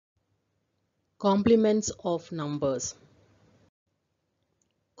Complements of numbers.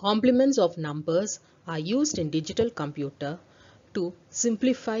 Complements of numbers are used in digital computer to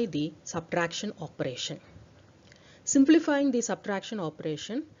simplify the subtraction operation. Simplifying the subtraction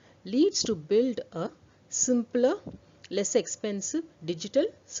operation leads to build a simpler, less expensive digital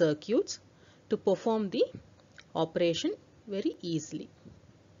circuits to perform the operation very easily.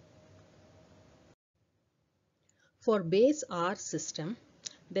 For base R system,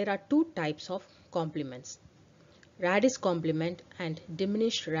 there are two types of complements: radius complement and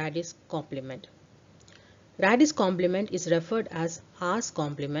diminished radius complement. Radius complement is referred as R's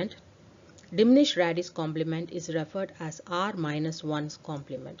complement. Diminished radius complement is referred as R minus 1's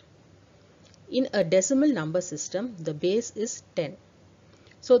complement. In a decimal number system, the base is 10.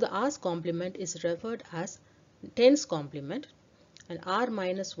 So the R's complement is referred as 10's complement, and R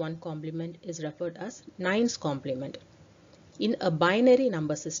minus 1 complement is referred as 9's complement. In a binary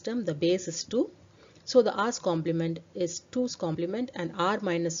number system, the base is 2. So the R's complement is 2's complement, and R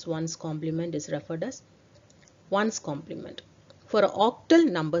minus 1's complement is referred as 1's complement. For an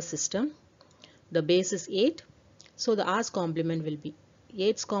octal number system, the base is 8. So the R's complement will be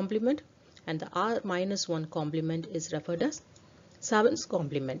 8's complement, and the R minus 1 complement is referred as 7's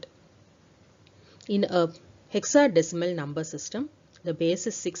complement. In a hexadecimal number system, the base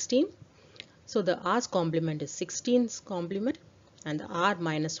is 16. So the R's complement is 16's complement, and the R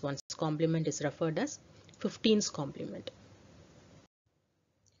minus 1's complement is referred as 15's complement.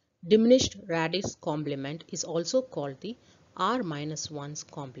 Diminished radius complement is also called the R minus 1's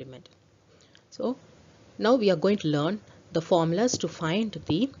complement. So now we are going to learn the formulas to find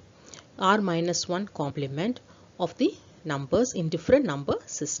the R minus 1 complement of the numbers in different number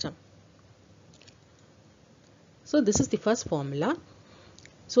system. So this is the first formula.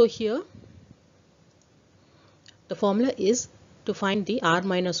 So here the formula is to find the R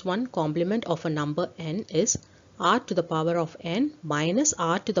minus 1 complement of a number n is R to the power of n minus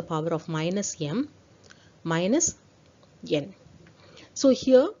R to the power of minus m minus n. So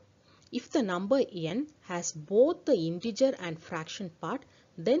here, if the number n has both the integer and fraction part,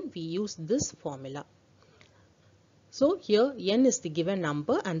 then we use this formula. So here n is the given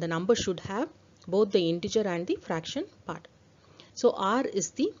number, and the number should have both the integer and the fraction part. So R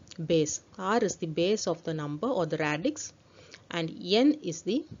is the base. R is the base of the number or the radix, and n is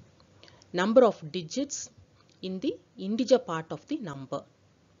the number of digits in the integer part of the number,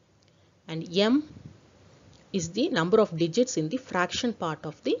 and m is the number of digits in the fraction part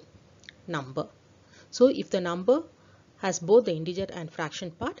of the number. So if the number has both the integer and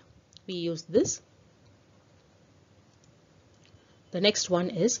fraction part, we use this. The next one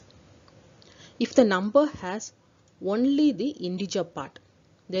is, if the number has only the integer part,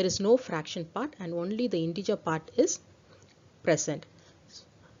 there is no fraction part and only the integer part is present,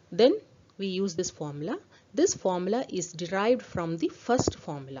 then we use this formula. This formula is derived from the first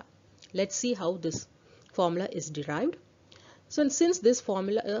formula. Let's see how this formula is derived. So since this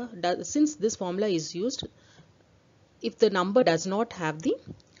formula is used if the number does not have the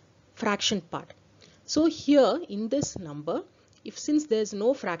fraction part. So here in this number, since there is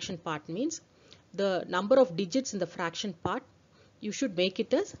no fraction part, means the number of digits in the fraction part, you should make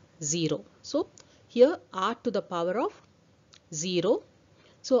it as 0. So here R to the power of 0.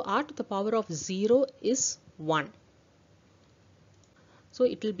 So R to the power of 0 is 1. So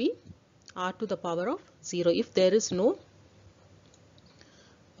it will be R to the power of 0 if there is no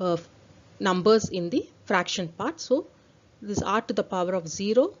numbers in the fraction part. So this R to the power of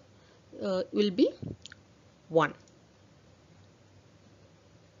 0 will be 1.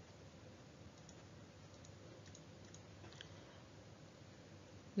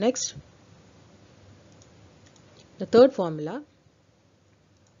 Next, the third formula.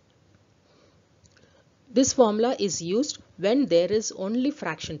 This formula is used when there is only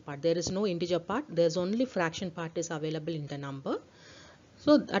fraction part. There is no integer part. There is only fraction part is available in the number.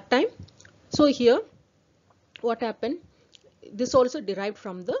 So that time, so here what happened? This also derived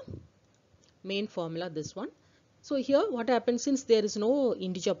from the main formula, this one. So here what happens, since there is no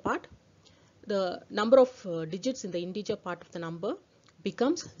integer part, the number of digits in the integer part of the number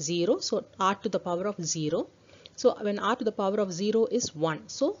becomes 0. So R to the power of 0. So when R to the power of 0 is 1.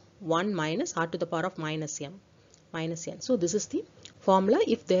 So 1 minus R to the power of minus m minus n. So this is the formula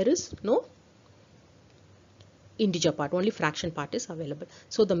if there is no integer part, only fraction part is available.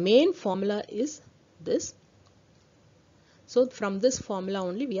 So the main formula is this. So from this formula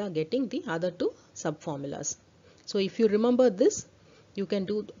only we are getting the other two sub formulas. So if you remember this, you can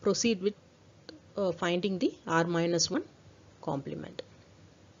proceed with finding the R minus 1 complement.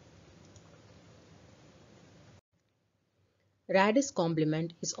 Radix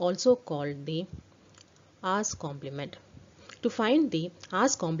complement is also called the r's complement. To find the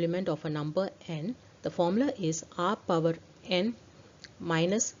r's complement of a number n, the formula is r power n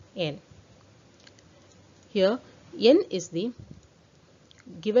minus n. Here n is the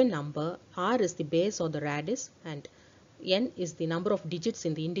given number, r is the base or the radix, and n is the number of digits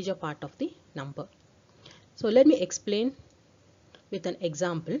in the integer part of the number. So let me explain with an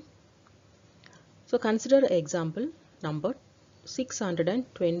example. So consider example number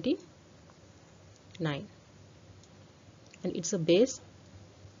 629 and it's a base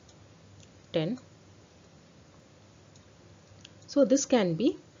 10. So this can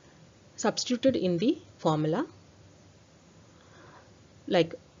be substituted in the formula,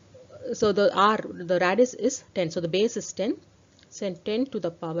 like, so the radix is 10, so the base is 10, so 10 to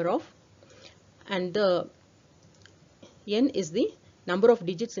the power of, and the n is the number of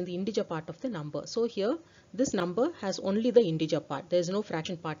digits in the integer part of the number. So here this number has only the integer part, there is no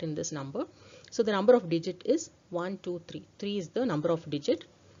fraction part in this number. So the number of digit is 1, 2, 3. 3 is the number of digit.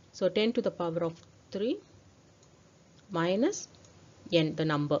 So 10 to the power of 3 minus n, the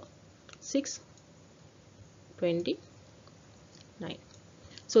number 629.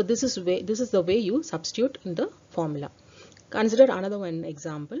 So this is the way you substitute in the formula. Consider another one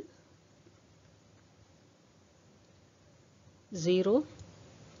example.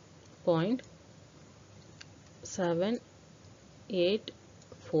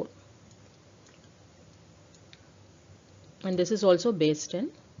 0.784, and this is also base 10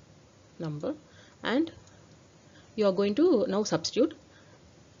 number, and you are going to now substitute.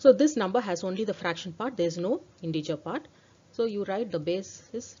 So this number has only the fraction part, there is no integer part. So you write the base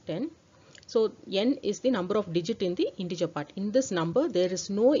is 10. So n is the number of digit in the integer part. In this number there is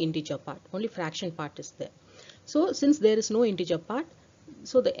no integer part, only fraction part is there. So since there is no integer part,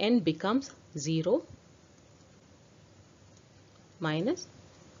 so the n becomes 0 minus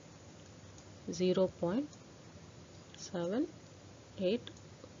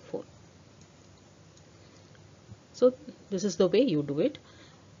 0.784. So this is the way you do it.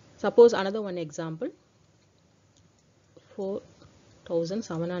 Suppose another one example,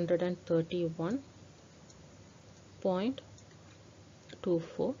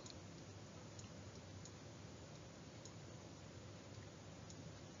 4731.24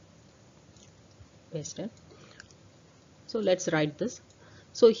 base 10. So let's write this.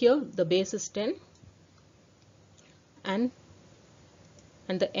 So here the base is 10 and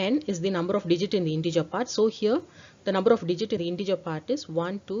the n is the number of digit in the integer part. So here the number of digit in the integer part is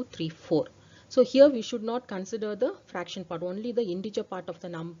 1, 2, 3, 4. So here we should not consider the fraction part, only the integer part of the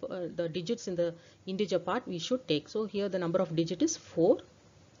number, the digits in the integer part we should take. So here the number of digit is 4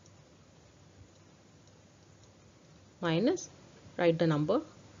 minus, write the number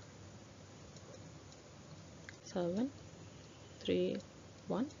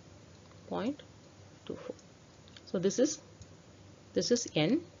 731.24. So this is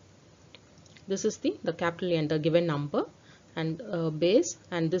n, this is the capital N, the given number, and base,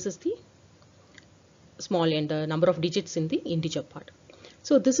 and this is the small n, the number of digits in the integer part.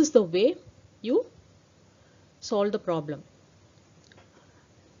 So this is the way you solve the problem.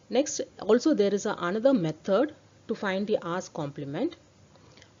 Next, also there is another method to find the r's complement,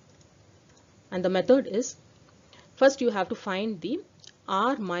 and the method is, first you have to find the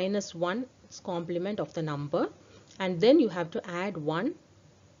r minus 1's complement of the number, and then you have to add 1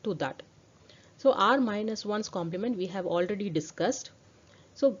 to that. So r minus 1's complement we have already discussed.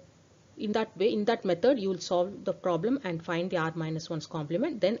 So in that way, in that method, you will solve the problem and find the r minus 1's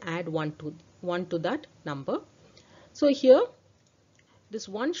complement, then add 1 to that number. So here this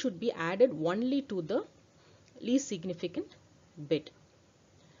 1 should be added only to the least significant bit.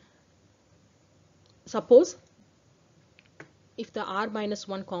 Suppose if the r minus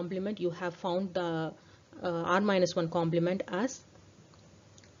 1 complement, you have found the r minus 1 complement as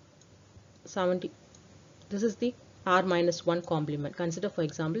 70. This is the r minus 1 complement. Consider, for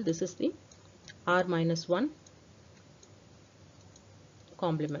example, this is the r minus 1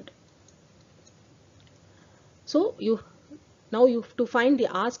 complement. So now to find the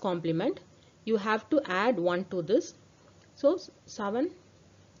r's complement, you have to add 1 to this. So 7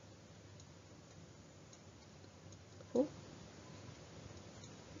 4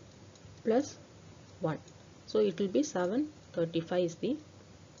 plus 1. So it will be 735 is the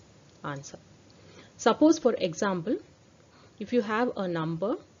answer. Suppose, for example, if you have a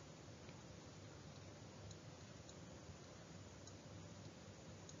number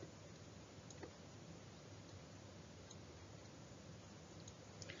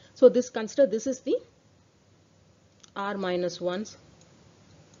so consider this is the r minus 1's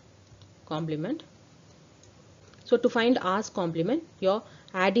complement. So to find r's complement, you're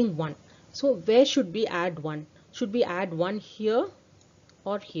adding 1. So where should we add 1? Should we add 1 here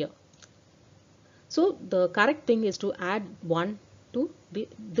or here? So the correct thing is to add 1 to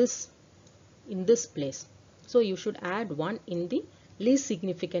this in this place. So you should add 1 in the least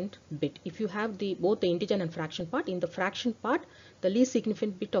significant bit. If you have both the integer and fraction part, in the fraction part, the least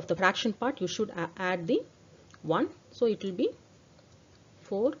significant bit of the fraction part, you should add the 1. So it will be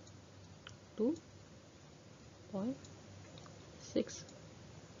 4.634.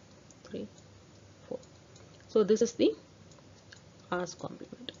 So this is the r's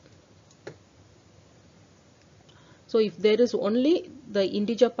complement. So if there is only the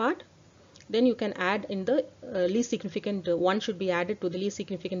integer part, then you can add in the least significant, 1 should be added to the least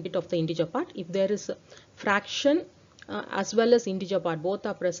significant bit of the integer part. If there is a fraction as well as integer part, both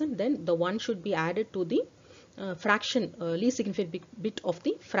are present, then the 1 should be added to the least significant bit of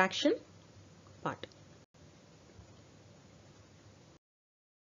the fraction part.